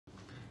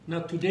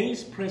Now,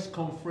 today's press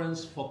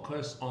conference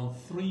focused on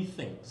three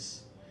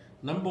things.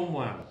 Number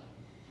one,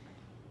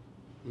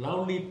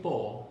刘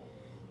宝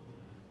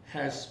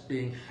has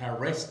been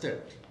harassed,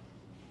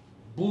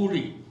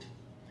 bullied,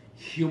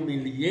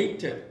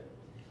 humiliated,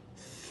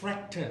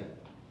 threatened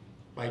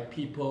by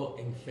people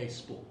in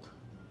Facebook,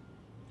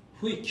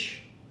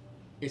 which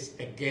is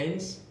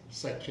against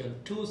Section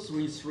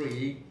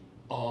 233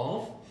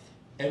 of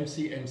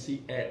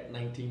MCMC Act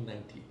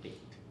 1998.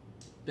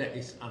 That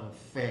is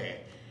unfair.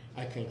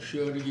 I can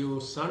show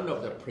you some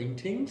of the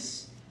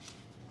printings,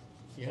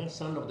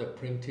 some of the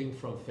printing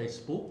from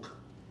Facebook,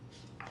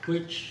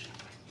 which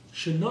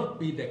should not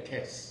be the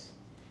case.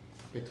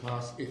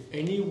 Because if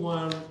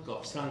anyone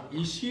got some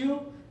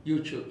issue,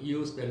 you should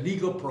use the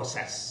legal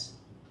process,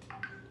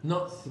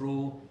 not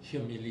through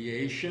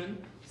humiliation,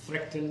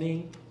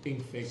 threatening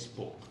in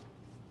Facebook.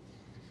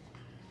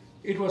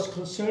 It was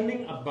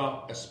concerning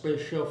about a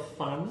special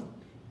fund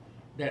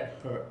that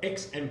her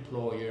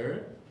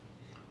ex-employer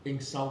in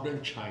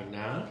southern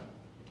China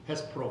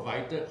has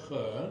provided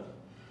her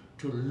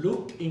to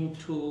look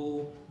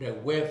into the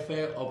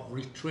welfare of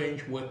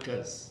retrenched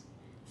workers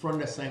from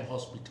the same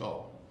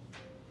hospital.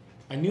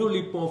 I knew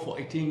Lipo for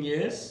 18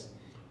 years,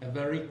 a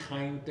very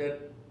kind,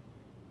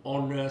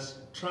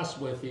 honest,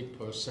 trustworthy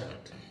person.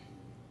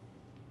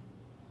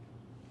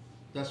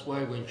 That's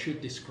why when she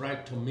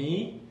described to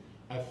me,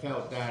 I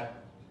felt that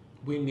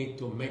we need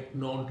to make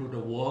known to the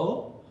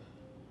world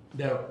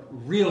the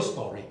real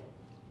story.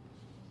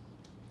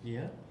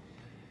 You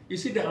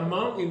see, the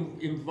amount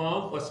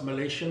involved was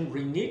Malaysian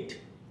ringgit,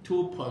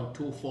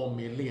 2.24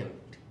 million.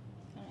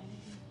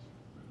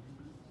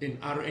 In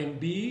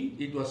RMB,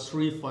 it was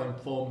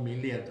 3.4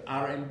 million.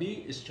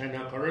 RMB is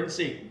China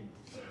currency.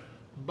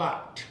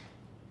 But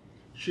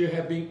she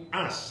had been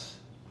asked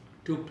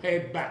to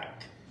pay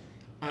back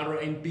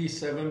RMB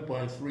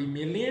 7.3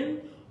 million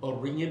or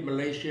ringgit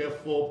Malaysia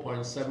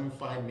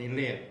 4.75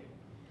 million.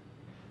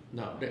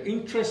 Now, the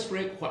interest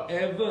rate,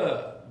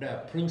 whatever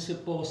the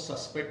principal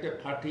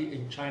suspected party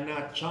in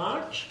China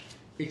charge,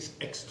 is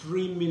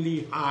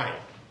extremely high,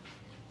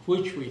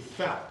 which we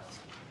felt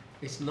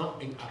is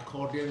not in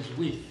accordance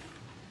with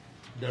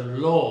the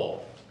law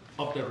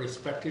of the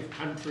respective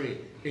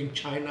country in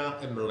China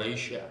and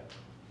Malaysia,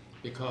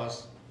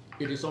 because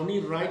it is only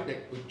right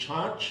that we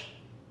charge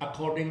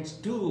according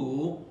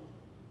to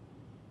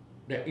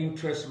the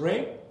interest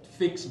rate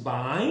fixed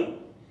by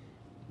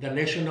the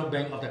National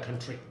Bank of the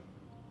country.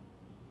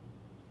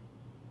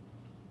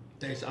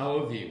 That is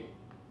our view.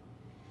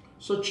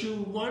 So she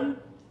want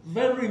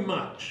very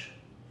much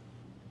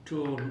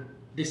to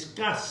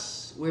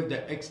discuss with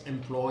the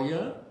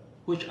ex-employer,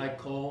 which I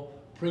call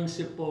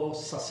principal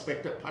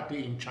suspected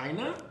party in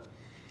China,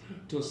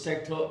 to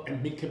settle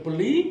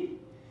amicably,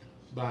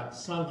 but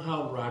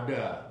somehow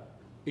rather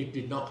it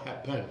did not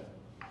happen.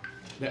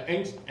 The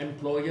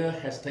ex-employer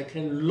has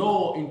taken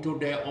law into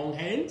their own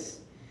hands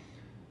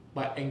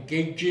by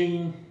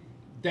engaging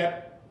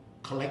debt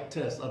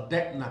collectors or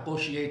debt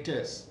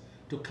negotiators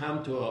to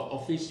come to our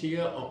office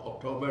here on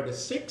October the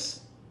 6th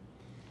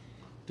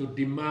to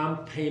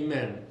demand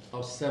payment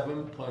of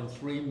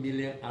 7.3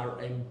 million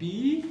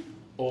RMB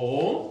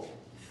or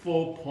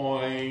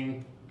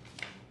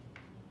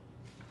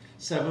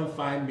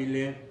 4.75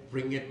 million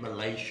ringgit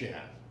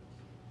Malaysia.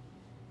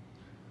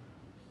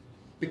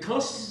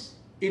 Because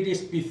it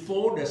is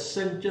before the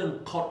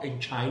Shenzhen court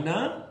in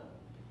China,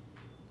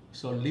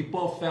 so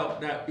Lipo felt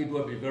that it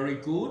would be very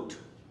good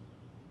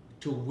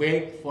to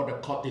wait for the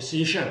court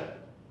decision.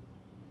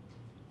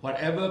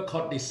 Whatever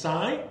court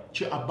decide,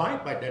 to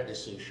abide by that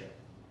decision.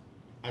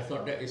 I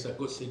thought that is a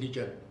good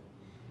citizen,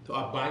 to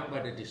abide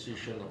by the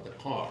decision of the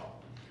court.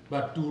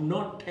 But do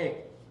not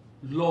take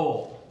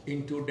law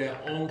into their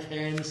own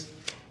hands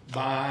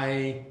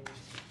by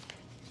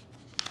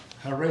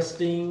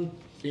harassing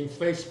in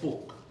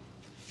Facebook.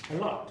 A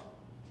lot.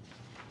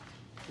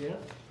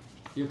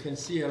 You can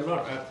see a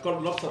lot. I've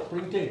got lots of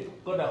printing.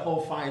 Got a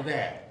whole file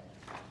there.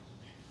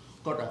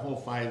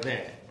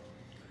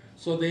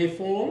 So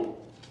therefore,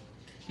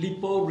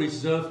 Lipo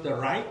reserved the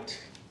right,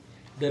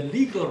 the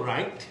legal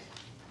right,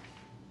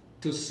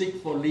 to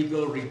seek for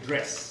legal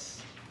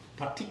redress,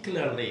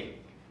 particularly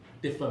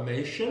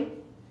defamation,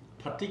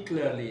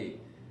 particularly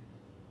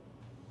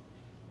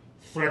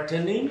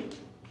threatening,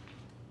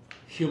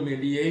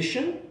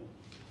 humiliation.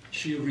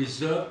 She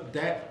reserved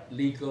that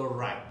legal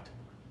right.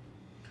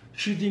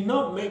 She did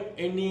not make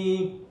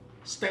any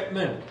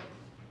statement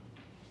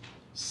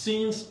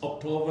since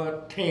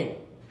October 10,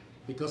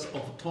 because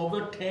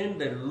October 10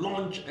 they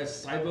launched a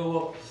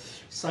cyber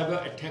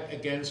attack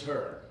against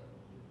her.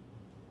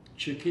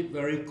 She kept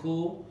very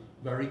cool,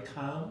 very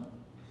calm.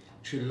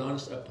 She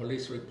launched a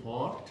police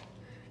report,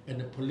 and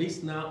the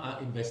police now are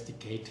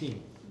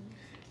investigating.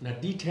 Now,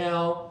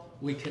 detail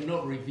we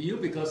cannot review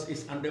because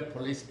it's under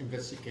police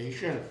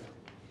investigation.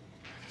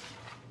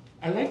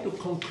 I'd like to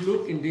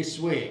conclude in this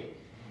way.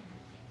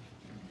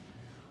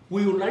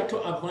 We would like to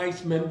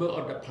advise members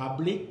of the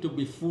public to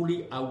be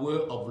fully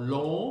aware of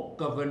law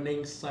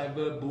governing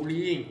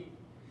cyberbullying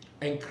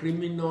and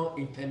criminal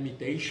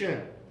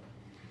intimidation,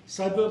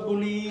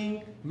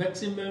 cyberbullying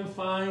maximum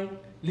fine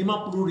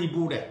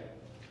 50.000 deh.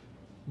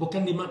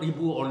 Bukan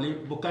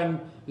 5.000 bukan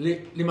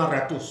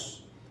 500.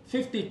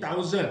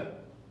 50,000.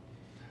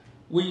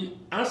 We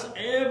ask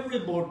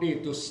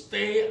everybody to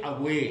stay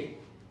away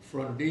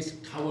from this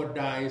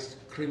cowardice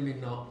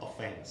criminal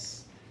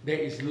offense. There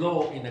is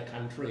law in the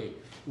country.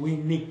 We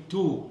need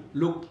to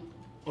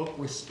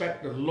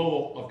respect the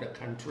law of the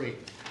country.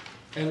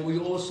 And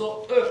we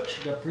also urge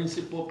the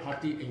principal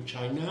party in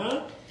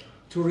China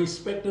to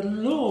respect the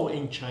law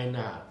in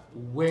China.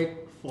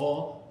 Wait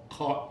for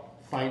court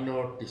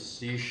final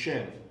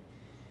decision.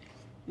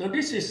 Now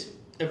this is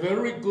a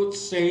very good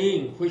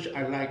saying which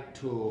I like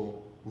to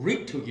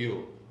read to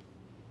you.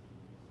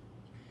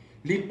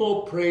 Li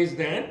Po prays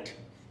that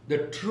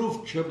the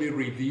truth shall be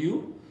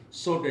revealed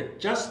so that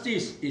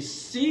justice is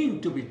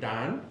seen to be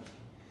done,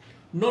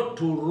 not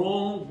to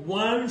wrong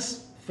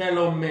one's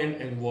fellow man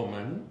and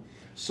woman,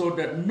 so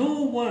that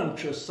no one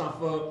shall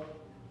suffer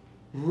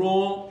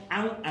wrong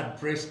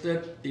unaddressed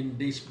in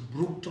this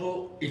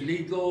brutal,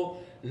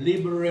 illegal,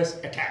 libelous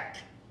attack.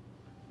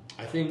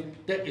 I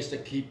think that is the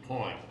key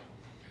point.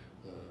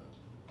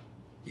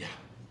 Yeah,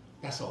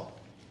 that's all.